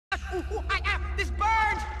This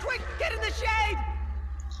burns! Quick, get in the shade!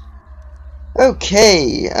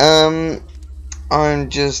 Okay, I'm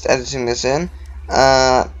just editing this in.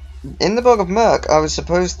 In the Bog of Merc, I was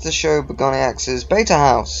supposed to show Begoniax's beta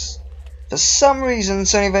house. For some reason,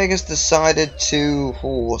 Sony Vegas decided to,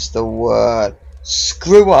 what's the word?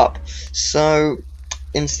 Screw up. So,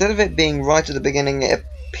 instead of it being right at the beginning, it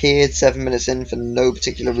appeared 7 minutes in for no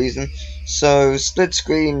particular reason. So, split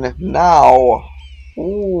screen now.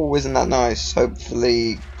 Ooh, isn't that nice?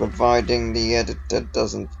 Hopefully, providing the editor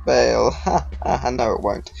doesn't fail. Ha ha, no it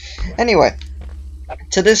won't. Anyway,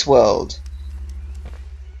 to this world.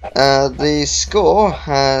 The score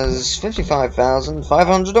has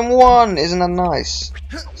 55,501. Isn't that nice?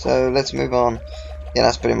 So let's move on. Yeah,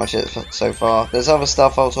 that's pretty much it so far. There's other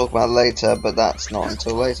stuff I'll talk about later, but that's not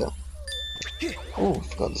until later. Oh,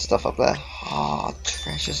 forgot the stuff up there. Ah,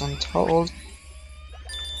 treasures untold.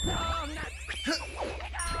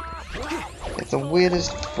 It's the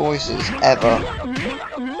weirdest voices ever.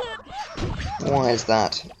 Why is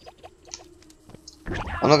that?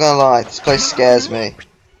 I'm not gonna lie, this place scares me.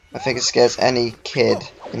 I think it scares any kid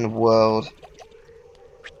in the world.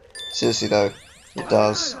 Seriously though, it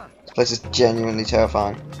does. This place is genuinely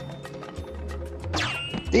terrifying.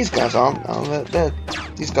 These guys aren't. Oh,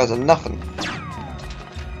 these guys are nothing.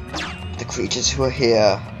 The creatures who are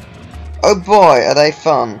here. Oh boy, are they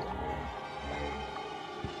fun.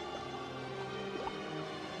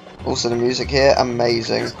 Also the music here,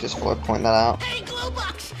 amazing. Just thought I'd point that out. Hey,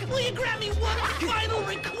 Glowbox! Will you grant me one final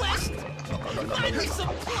request? Find me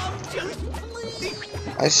some plum juice, please!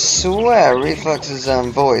 I swear Reflex's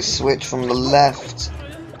voice switched from the left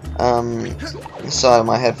side of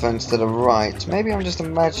my headphones to the right. Maybe I'm just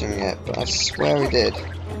imagining it, but I swear he did.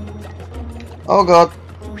 Oh god.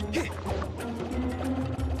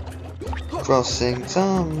 Crossing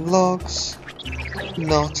some logs,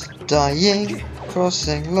 not dying.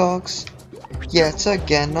 Crossing logs, yet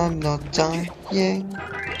again I'm not dying.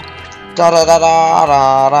 Da da da da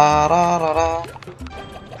da da da da.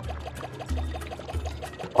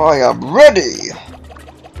 I am ready.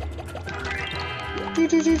 Do,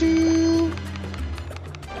 do, do, do.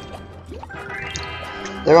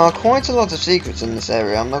 There are quite a lot of secrets in this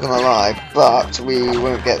area, I'm not gonna lie, but we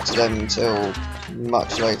won't get to them until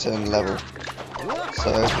much later in the level.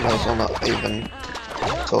 So may as well not even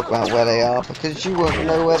talk about where they are, because you won't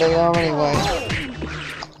know where they are anyway.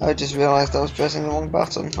 I just realised I was pressing the wrong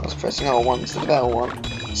button. I was pressing R1 instead of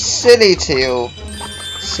L1. Silly teal!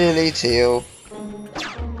 Silly teal.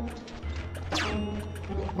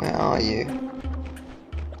 Where are you?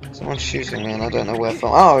 Someone's shooting me and I don't know where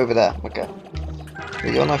from. Oh, over there. Okay.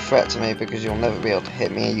 But you're no threat to me because you'll never be able to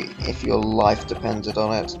hit me if your life depended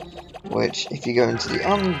on it. Which, if you go into the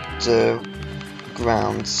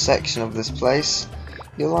underground section of this place,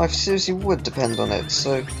 your life seriously would depend on it,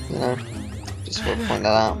 so, you know, just want to point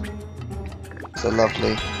that out. So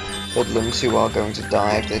lovely hoodlums who are going to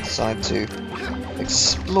die if they decide to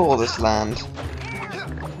explore this land.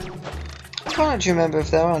 I can't actually remember if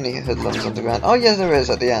there are any hoodlums underground. Oh yes, there is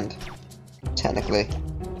at the end. Technically.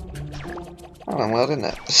 That went well, didn't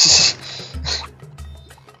it?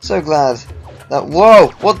 So glad that...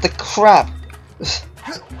 Whoa! What the crap?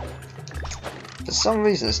 For some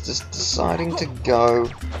reason it's just deciding to go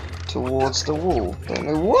towards the wall. Don't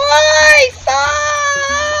know why!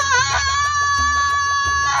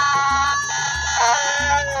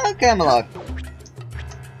 Okay, I'm alive.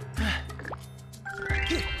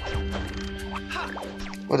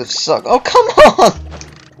 Would have sucked. Oh, come on!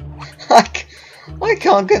 I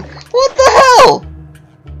can't get... What the hell?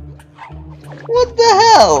 What the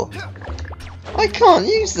hell? I can't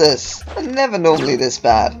use this. I'm never normally this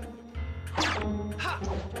bad.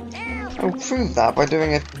 I'll prove that by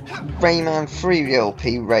doing a Rayman 3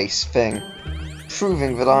 LP race thing.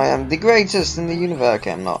 Proving that I am the greatest in the universe.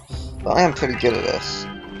 Okay, I'm not. But I am pretty good at this. I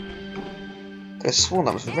could have sworn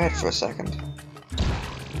that was red for a second.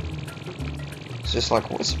 It's just like,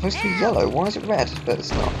 well, it's supposed to be yellow. Why is it red? But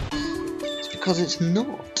it's not. It's because it's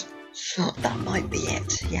not. So that might be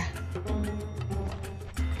it, yeah.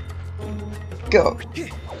 Go.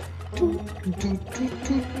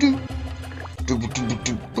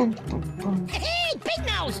 Hey, Big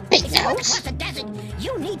Nose! Big Nose? Across the desert,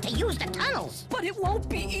 you need to use the tunnels. But it won't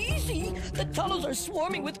be easy. The tunnels are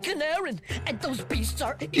swarming with KNAAREN, and those beasts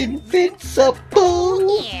are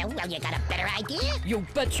invincible. Yeah, well, you got a better idea? You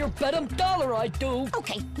bet your $1 I do.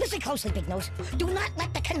 Okay, listen closely, Big Nose. Do not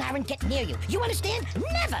let the KNAAREN get near you. You understand?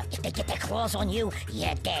 Never! If they get their claws on you,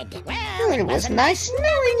 you're dead. Well, It was nice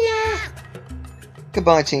knowing ya.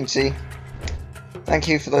 Goodbye, Team C. Thank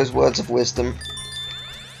you for those words of wisdom.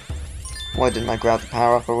 Why didn't I grab the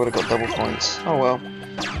power up? I would have got double points. Oh well.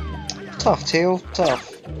 Tough, Teal. Tough.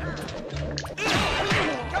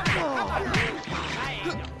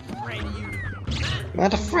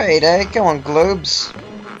 Not afraid, eh? Go on, Globes.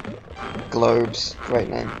 Globes. Great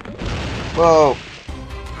name. Whoa.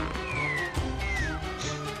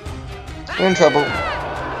 We're in trouble.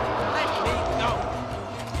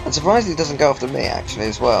 I'm surprised he doesn't go after me, actually,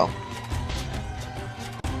 as well.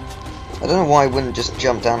 I don't know why he wouldn't just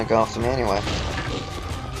jump down and go after me anyway.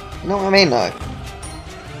 You know what I mean, though?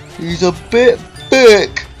 He's a bit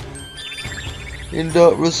thick! In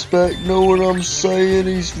that respect, know what I'm saying?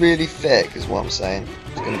 He's really thick, is what I'm saying.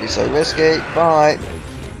 It's gonna be so risky. Bye!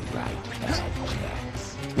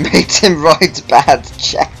 Made him write bad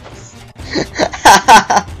checks.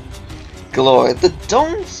 Glory. The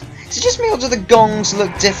dongs? Is it just me or do the gongs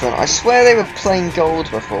look different? I swear they were plain gold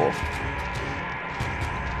before.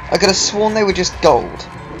 I could have sworn they were just gold.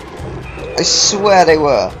 I swear they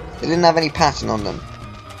were. They didn't have any pattern on them.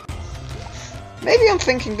 Maybe I'm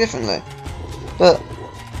thinking differently. But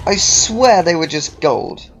I swear they were just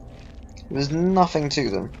gold. There was nothing to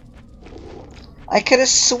them. I could have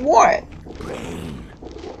swore it.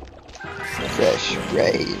 Fresh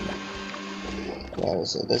rain. Where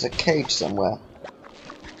is it? There's a cage somewhere.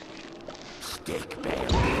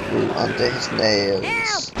 Room under his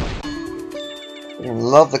nails.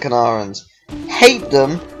 Love the KNAAREN'S. Hate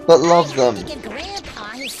them, but love them.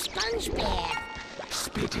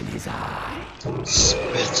 Spit in his eye.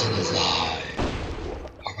 Spit in his eye.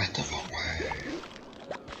 I went the wrong way.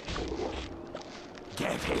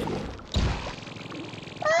 Get him.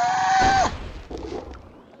 Ah!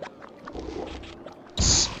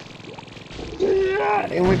 Yeah,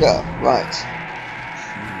 here we go. Right.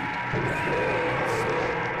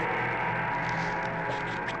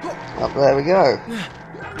 Up there we go.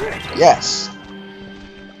 Yes.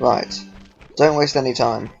 Right. Don't waste any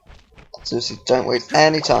time. Seriously, don't waste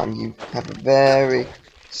any time. You have a very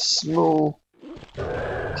small...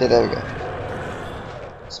 Okay, there we go.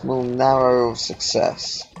 Small narrow of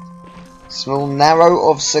success. Small narrow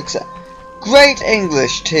of success. Great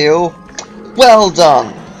English, Teal. Well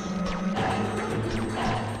done.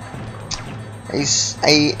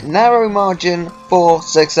 A narrow margin for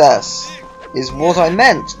success is what I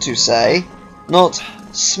meant to say, not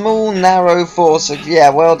small narrow for success. Yeah,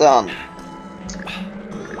 well done.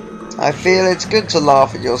 I feel it's good to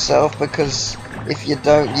laugh at yourself because if you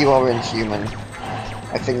don't, you are inhuman.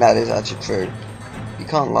 I think that is actually true. You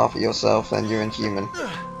can't laugh at yourself, then you're inhuman.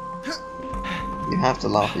 You have to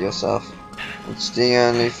laugh at yourself. It's the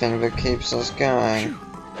only thing that keeps us going.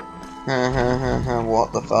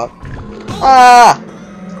 What the fuck? Ah!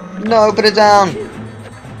 No, put it down!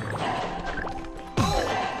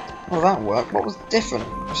 Oh, that worked. What was different?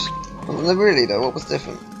 Really though, what was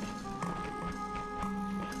different?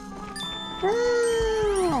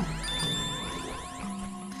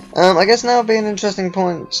 I guess now would be an interesting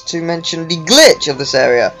point to mention the glitch of this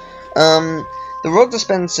area. The rock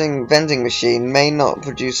dispensing vending machine may not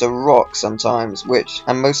produce a rock sometimes,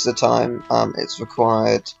 and most of the time, it's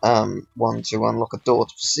required one to unlock a door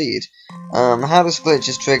to proceed. How this glitch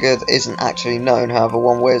is triggered isn't actually known. However,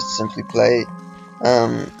 one way is to simply play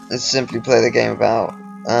the game without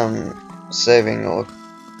saving or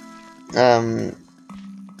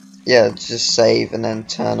yeah, just save and then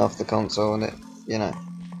turn off the console and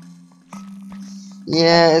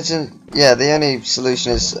yeah, the only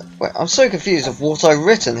solution is... Wait, I'm so confused of what I've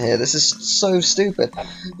written here. This is so stupid.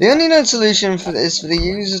 The only known solution is for the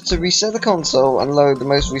user to reset the console and load the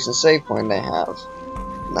most recent save point they have.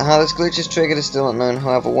 How this glitch is triggered is still not known.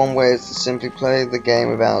 However, one way is to simply play the game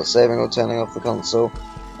without saving or turning off the console.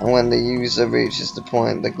 And when the user reaches the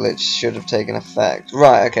point, the glitch should have taken effect.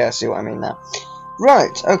 Right, okay, I see what I mean now.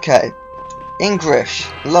 Right, okay. English.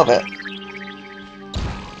 Love it.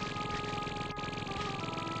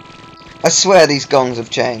 I swear these gongs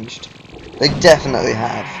have changed. They definitely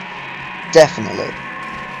have. Definitely.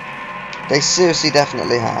 They seriously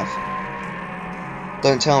definitely have.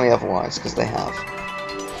 Don't tell me otherwise, because they have.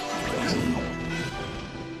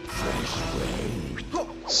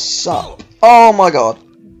 Sup. Oh my god.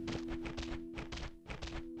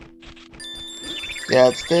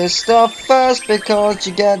 Get this stuff first because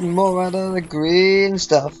you get more out of the green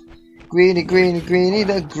stuff. Greeny, greeny, greeny,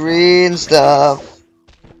 the green stuff.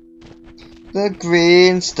 The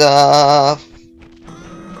green stuff.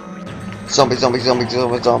 Zombie, zombie, zombie,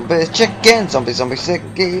 zombie, zombie, chicken. Zombie, zombie,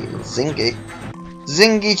 zingy, zingy.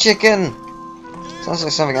 Zingy chicken. Sounds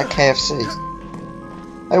like something at KFC.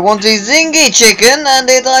 I want a zingy chicken and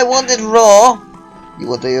I want it raw. You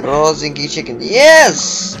want a raw zingy chicken?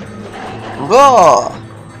 Yes! Raw!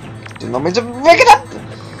 Do not mean to break it up!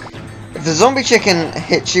 If the zombie chicken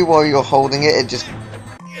hits you while you're holding it, it just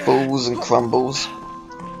falls and crumbles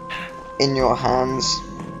in your hands.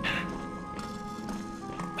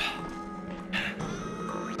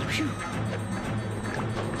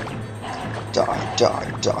 Die,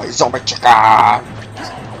 die, die, zombie chicken!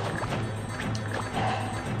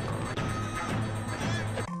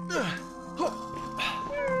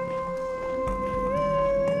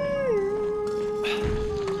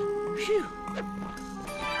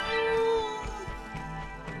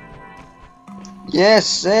 Yes,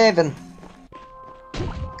 saving.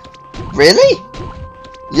 Really?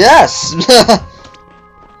 Yes!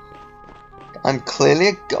 I'm clearly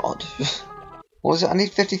a god. What was it? I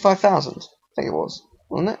need 55,000. I think it was.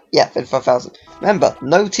 Wasn't it? Yeah, 55,000. Remember,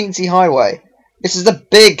 no teensy highway. This is the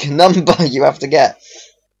big number you have to get.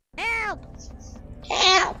 Help!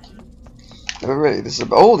 Help! No, really, this is a...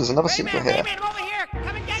 Oh, there's another secret here. Rayman, over here!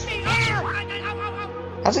 Come and get me!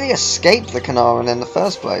 How did he escape the KNAAREN in the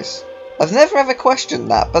first place? I've never ever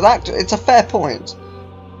questioned that, but it's a fair point.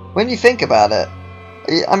 When you think about it,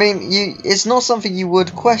 I mean, it's not something you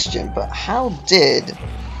would question, but how did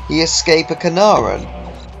he escape a KNAAREN?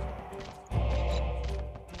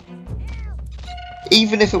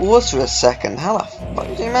 Even if it was for a second, how the fuck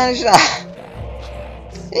did you manage that?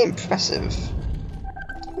 Impressive.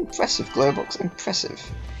 Impressive, Glowbox, impressive.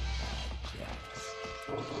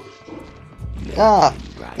 Ah,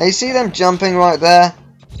 now you see them jumping right there?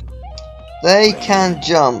 They can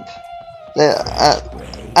jump.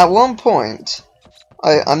 At one point,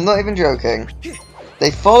 I'm not even joking, they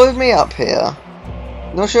followed me up here.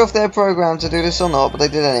 Not sure if they're programmed to do this or not, but they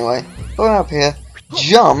did anyway. Followed up here,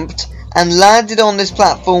 jumped, and landed on this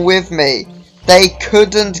platform with me. They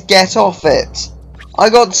couldn't get off it. I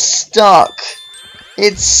got stuck.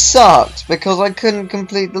 It sucked because I couldn't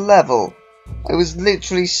complete the level. I was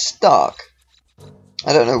literally stuck.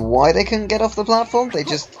 I don't know why they couldn't get off the platform. They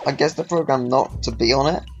just, I guess they're programmed not to be on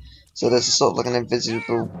it. So there's a sort of like an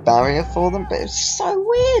invisible barrier for them. But it's so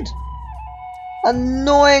weird.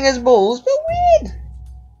 Annoying as balls, but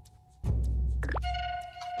weird.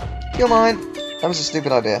 You're mine. That was a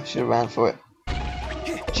stupid idea. Should have ran for it.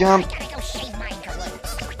 Jump.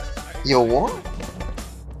 Your what?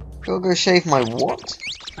 Gotta go shave my what?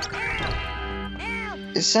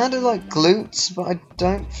 It sounded like glutes, but I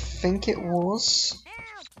don't think it was.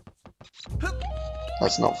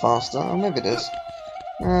 That's not faster. Oh, maybe it is.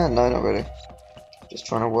 No, not really. Just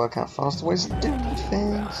trying to work out faster ways of doing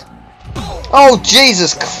things. Oh,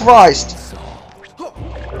 Jesus Christ!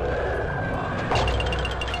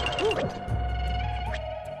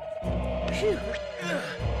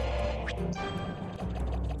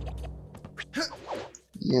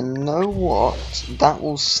 You know what? That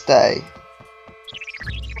will stay.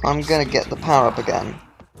 I'm gonna get the power up again.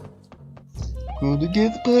 Gonna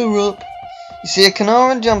get the power up. You see, a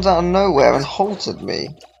KNAAREN jumped out of nowhere and halted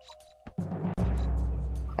me.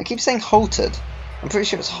 I keep saying halted. I'm pretty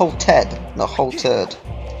sure it's halted, not haltered.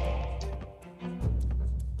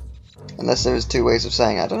 Unless there is two ways of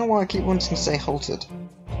saying it. I don't know why I keep wanting to say halted.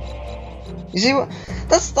 You see what?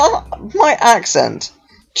 That's my accent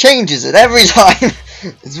changes it every time.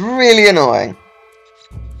 It's really annoying.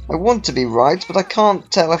 I want to be right, but I can't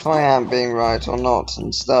tell if I am being right or not,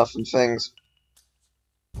 and stuff and things.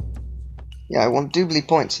 Yeah, I want doobly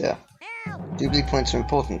points here. Doobly points are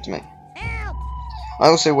important to me. I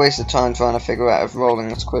also wasted time trying to figure out if rolling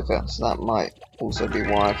was quicker, so that might also be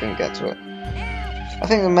why I couldn't get to it. I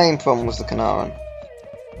think the main problem was the KNAAREN.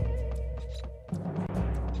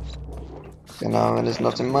 KNAAREN is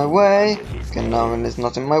not in my way. KNAAREN is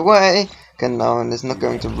not in my way. KNAAREN is not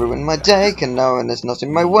going to ruin my day. KNAAREN is not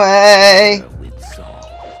in my way.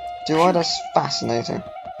 Do I? That's fascinating.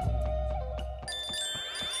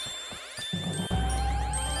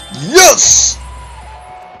 Yes!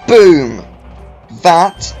 Boom!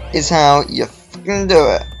 That is how you fucking do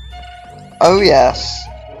it. Oh yes.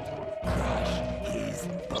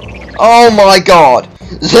 Oh my god!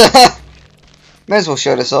 May as well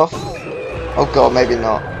show this off. Oh god, maybe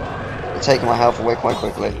not. They're taking my health away quite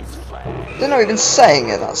quickly. They're not even saying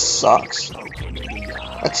it, that sucks.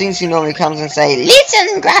 A teensy normally comes and say,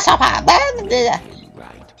 "Listen, grasshopper!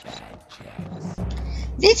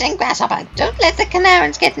 Listen, grasshopper, don't let the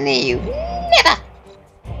KNAAREN'S get near you. Never!"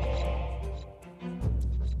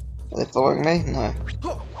 Are they following me? No.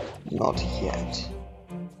 Not yet.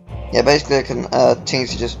 Yeah, basically I can,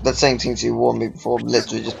 teensy just, that same teensy who warned me before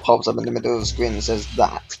literally just pops up in the middle of the screen and says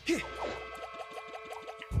that.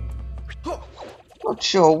 Not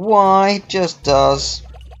sure why, it just does.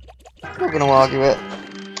 Not gonna argue it.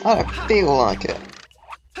 I don't feel like it.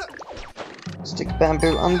 Let's stick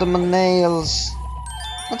bamboo under my nails.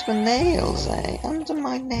 Under my nails, eh? Under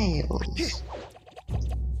my nails.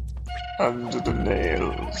 Under the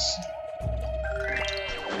nails.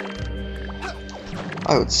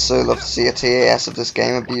 I would so love to see a TAS of this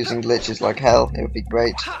game abusing glitches like hell. It would be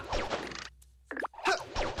great.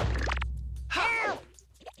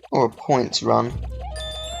 Or a points run.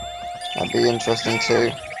 That'd be interesting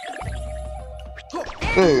too.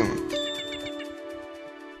 Boom.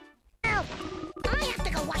 I have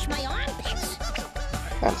to go wash my armpits.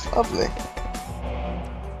 That's lovely.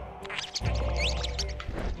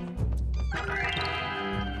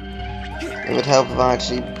 It would help if I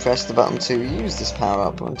actually pressed the button to use this power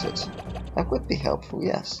up, wouldn't it? That would be helpful,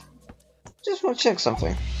 yes. Just want to check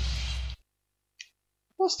something.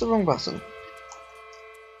 That's the wrong button.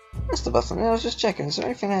 That's the button. Yeah, I was just checking. Is there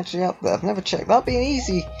anything actually up there? I've never checked. That'd be an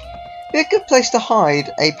easy... be a good place to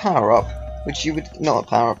hide a power up, which you would... not a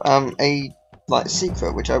power up, a like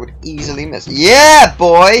secret, which I would easily miss. Yeah,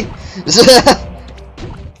 boy!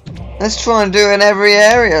 Let's try and do it in every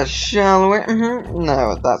area, shall we?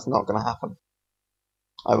 No, that's not going to happen.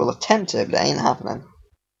 I will attempt it, but it ain't happening.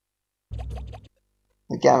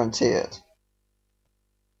 I guarantee it.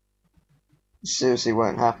 It seriously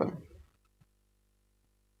won't happen.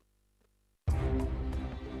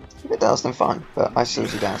 If it does, then fine, but I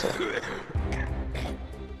seriously doubt it.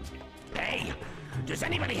 Hey, does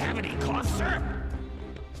anybody have any cough syrup?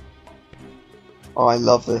 Oh, I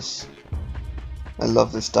love this. I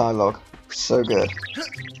love this dialogue. So good.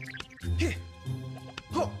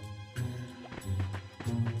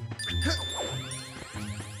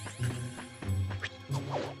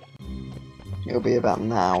 It'll be about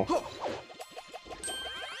now.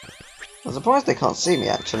 I'm surprised they can't see me,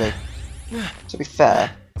 actually. To be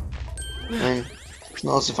fair. I mean, it's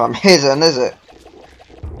not as if I'm hidden, is it?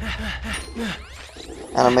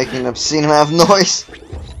 And I'm making an obscene amount of noise.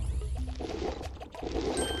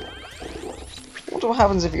 I wonder what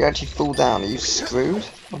happens if you actually fall down. Are you screwed?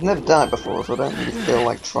 I've never done it before, so I don't really feel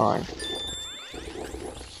like trying.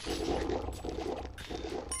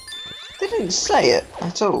 They didn't say it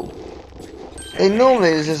at all. They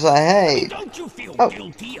normally is just like, hey. Don't you feel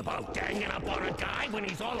guilty about ganging up on a guy when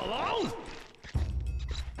he's all alone?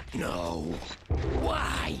 No.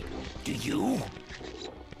 Why? Do you?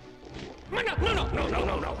 No,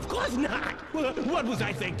 of course not. What was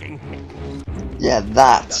I thinking? Yeah,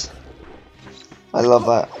 that. I love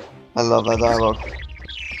that. I love that dialogue.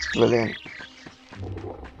 It's brilliant.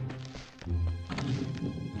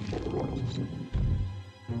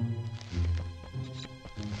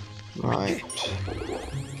 Right.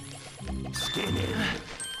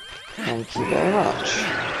 Thank you very much.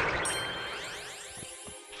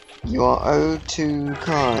 You are oh too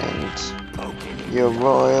kind. Your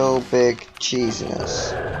royal big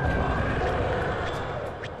cheesiness.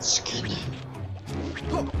 Skinny.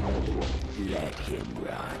 Let him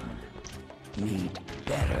run. Need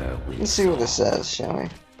better with. Let's see what it says, shall we?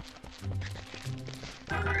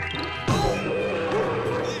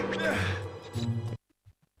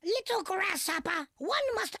 Little grasshopper,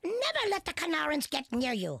 one must never let the KNAAREN'S get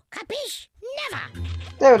near you. Capiche? Never.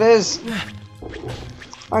 There it is.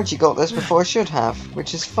 I actually got this before I should have,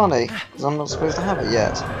 which is funny, because I'm not supposed to have it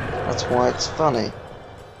yet. That's why it's funny.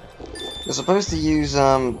 You're supposed to use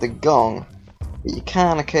the gong, but you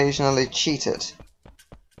can occasionally cheat it.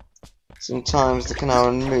 Sometimes the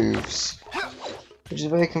KNAAREN moves, which is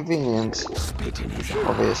very convenient,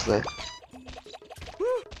 obviously.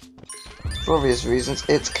 For obvious reasons,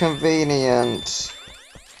 it's convenient.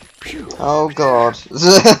 Oh god.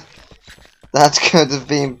 That could have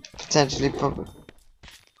been potentially probably.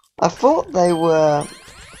 I thought they were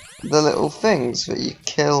the little things that you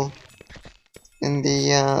kill in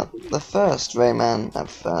the first Rayman at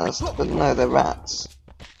first, but no, they're rats.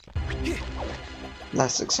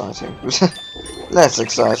 Less exciting. Less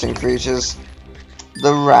exciting creatures.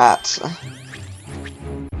 The rat.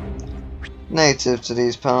 Native to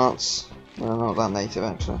these parts. Well, not that native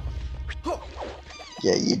actually.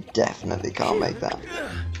 Yeah, you definitely can't make that.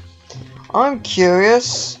 I'm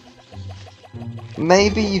curious.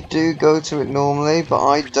 Maybe you do go to it normally, but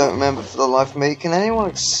I don't remember for the life of me. Can anyone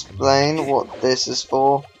explain what this is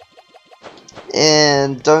for?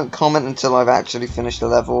 And don't comment until I've actually finished the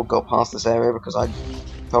level or got past this area, because I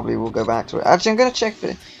probably will go back to it. Actually, I'm going to check for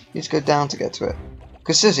it. You need to go down to get to it.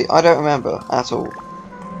 Because seriously, I don't remember at all.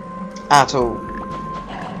 At all.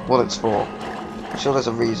 What it's for. I'm sure there's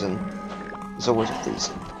a reason. There's always a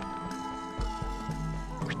reason.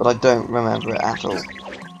 But I don't remember it at all.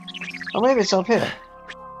 Or maybe it's up here.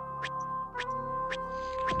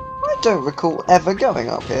 I don't recall ever going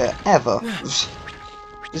up here. Ever.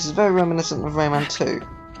 This is very reminiscent of Rayman 2.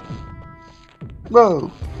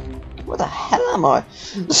 Whoa! Where the hell am I?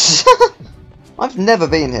 I've never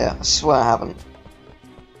been here. I swear I haven't.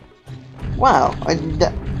 Wow,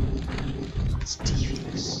 that's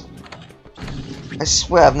devious. I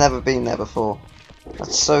swear I've never been there before.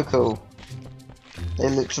 That's so cool. They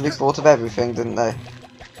literally thought of everything, didn't they?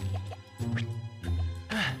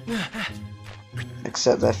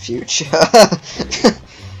 Except their future.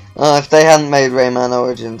 If they hadn't made Rayman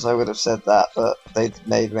Origins, I would have said that, but they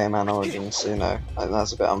made Rayman Origins, so you know,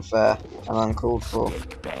 that's a bit unfair and uncalled for.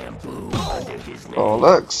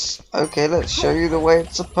 Bollocks! Okay, let's show you the way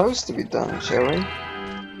it's supposed to be done, shall we?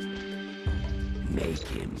 Make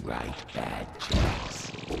him write bad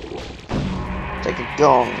checks. Take a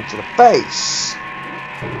gong to the face!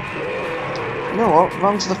 You know what?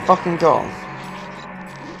 Run to the fucking gong.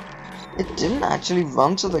 It didn't actually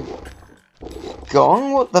run to the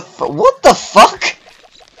gong? What the fuck? What the fuck?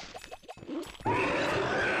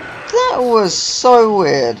 That was so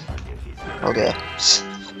weird. Oh dear.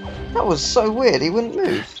 That was so weird, he wouldn't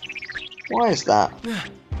move. Why is that?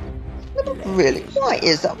 Really, why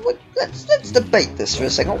is that? Let's debate this for a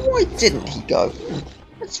second. Why didn't he go?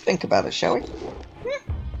 Let's think about it, shall we?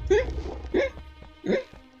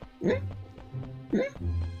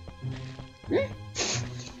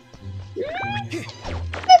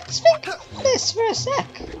 Let's think of this for a sec.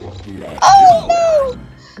 Oh no!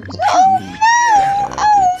 Oh no!